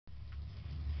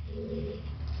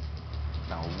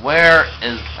Where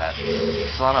is that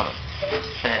son of a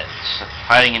bitch that's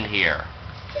hiding in here?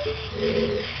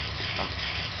 I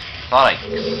thought I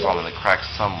saw him in the cracks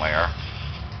somewhere.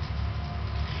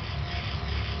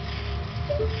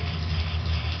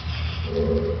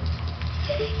 Well,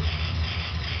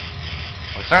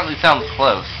 it certainly sounds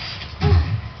close.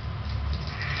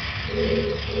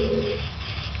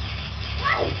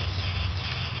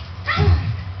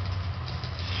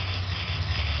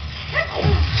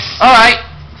 Alright!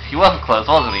 He wasn't close,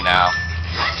 wasn't he now?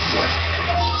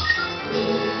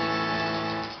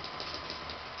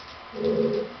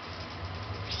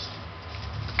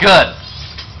 Good!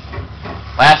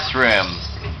 Last room.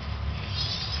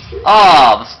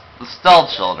 Ah, the Stell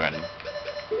children.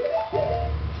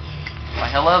 Why,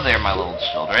 hello there, my little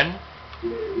children.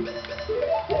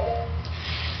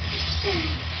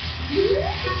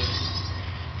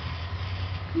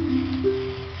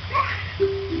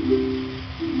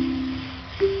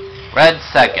 Red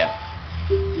second.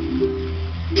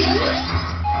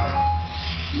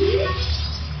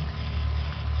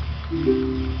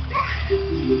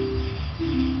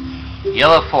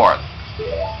 Yellow fourth.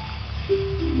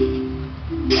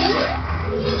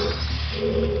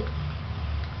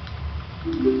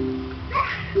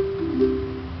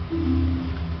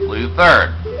 Blue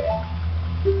third.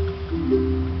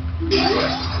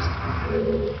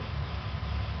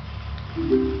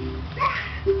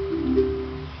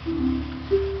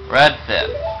 Red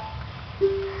fifth.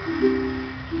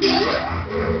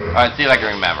 Alright, see if I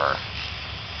can remember.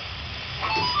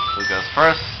 Who goes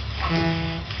first?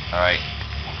 Alright.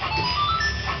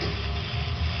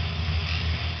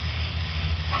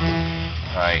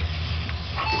 Alright.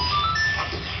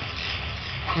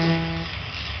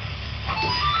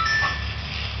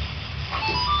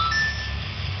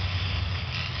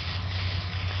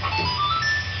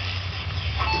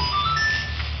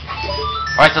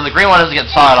 Alright, so the green one doesn't get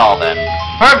shot at all then.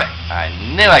 Perfect! I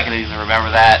knew I could even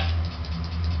remember that.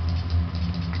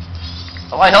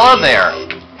 Oh, why, hello there.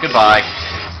 Goodbye.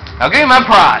 Now give me my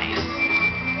prize.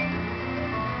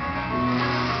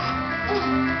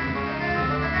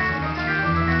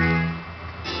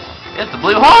 It's the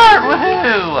blue heart!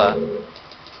 Woohoo!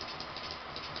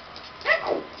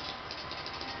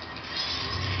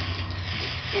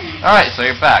 Alright, so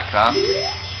you're back, huh?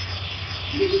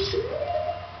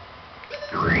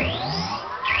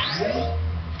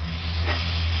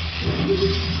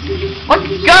 What?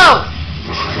 Go!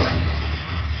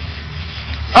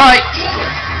 Alright.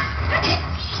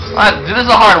 Alright, do this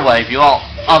the hard way if you all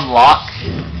unlock.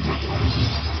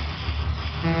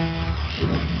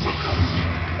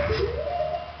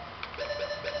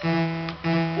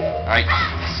 Alright,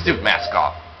 stupid mask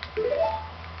off.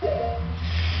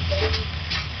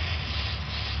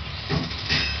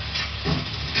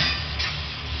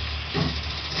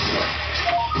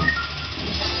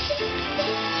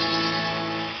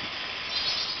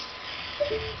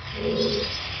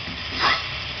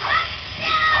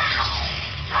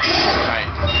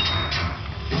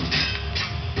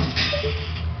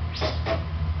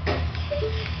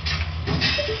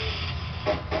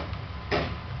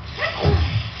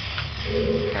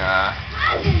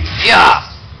 Yeah!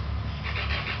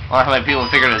 I wonder how many people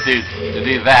figured to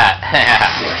do that.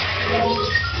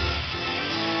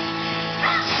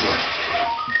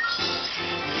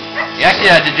 You actually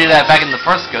had to do that back in the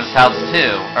first Ghost House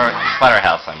too, or Spider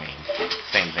House, I mean.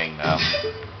 Same thing though.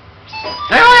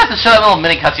 Do I really have to show that little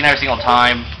mini cutscene every single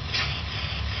time?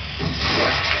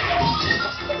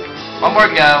 One more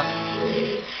go.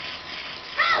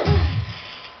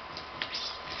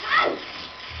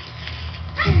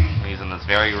 He's in this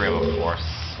very room, of course.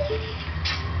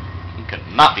 He could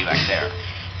not be back there.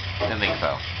 Didn't think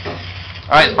so.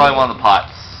 Alright, it's probably one of the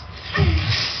pots.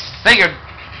 Figured.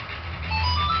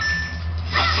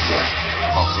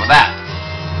 Also that.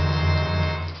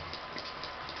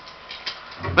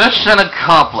 Mission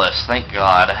accomplished, thank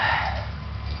God.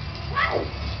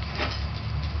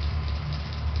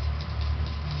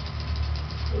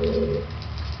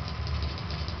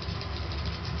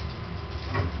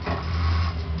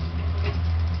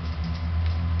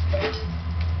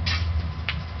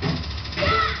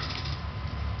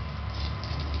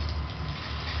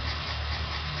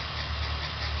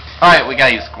 Alright, we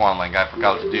gotta use Squall Link. I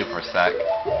forgot what to do for a sec.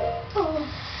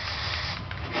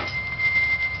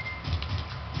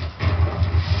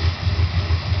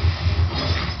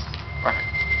 Perfect.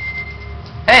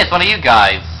 Hey, it's one of you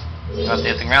guys. Not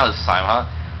dancing around this time, huh?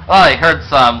 Oh, I heard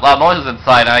some loud noises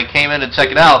inside and I came in to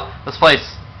check it out. This place,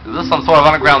 is this some sort of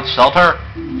underground shelter?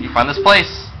 Did you find this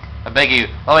place? I beg you,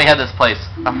 let me head this place.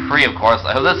 Not free, of course.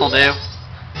 I hope this'll do.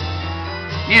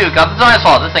 You got the giant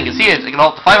swallow. This thing is huge. It can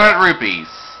hold 500 rupees.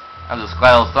 I'm just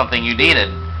glad it was something you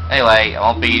needed. Anyway, I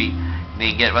won't be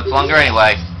need to get much longer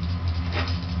anyway.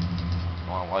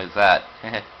 Well, what is that?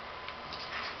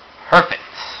 Perfect.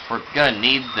 We're gonna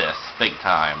need this big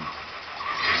time.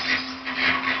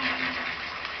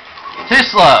 Too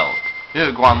slow.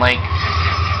 Ooh, go on, Link.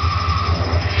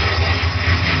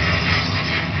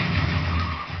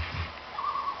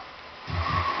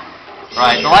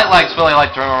 Right, the light legs really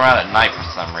like to roam around at night for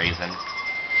some reason.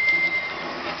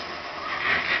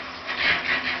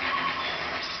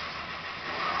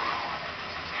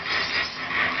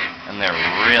 And they're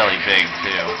really big,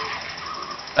 too.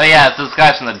 Oh yeah, it's those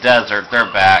guys from the desert.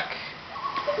 They're back.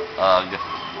 Ugh.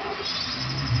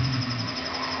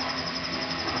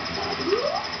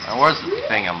 Now, where's the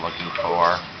thing I'm looking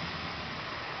for?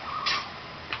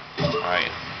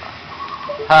 Alright.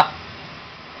 Ha!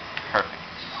 Perfect.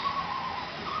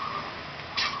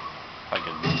 If I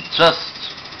could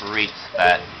just reach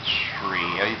that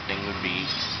tree, everything would be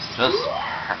just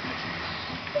perfect.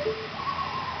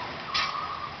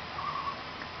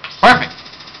 Perfect!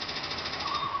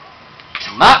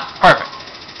 Not perfect.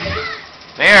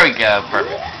 There we go,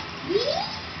 perfect.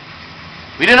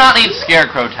 We do not need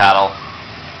Scarecrow Tattle.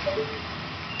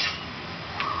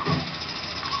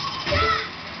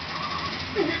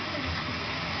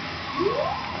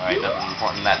 Alright, nothing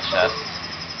important in that chest.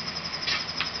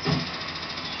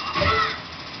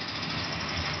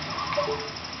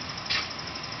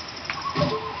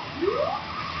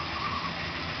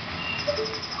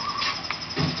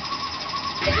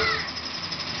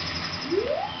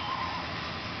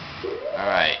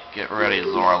 Alright, get ready,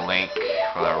 Zora Link,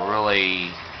 for the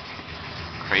really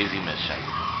crazy mission.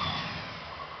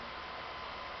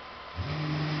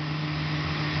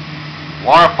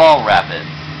 Waterfall Rapids.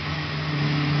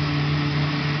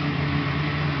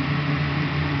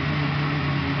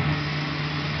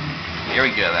 Here we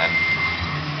go then.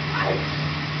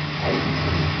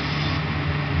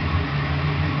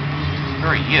 Who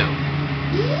are you?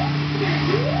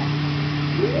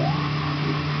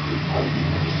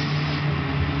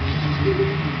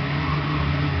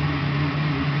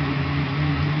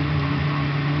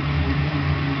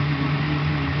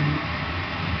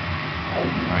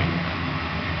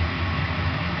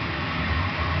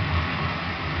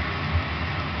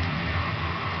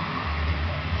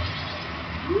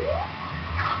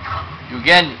 You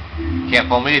again? Can't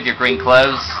fool me with your green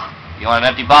clothes. You want an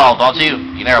empty bottle, don't you?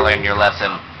 You never learned your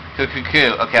lesson. Coo.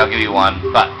 Okay, I'll give you one,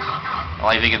 but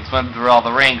only if you can swim through all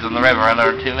the rings in the river in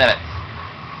under 2 minutes.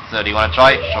 So, do you want to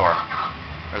try it? Sure.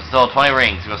 There's still 20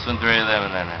 rings. You must swim through them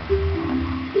and then...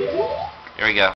 Here we go.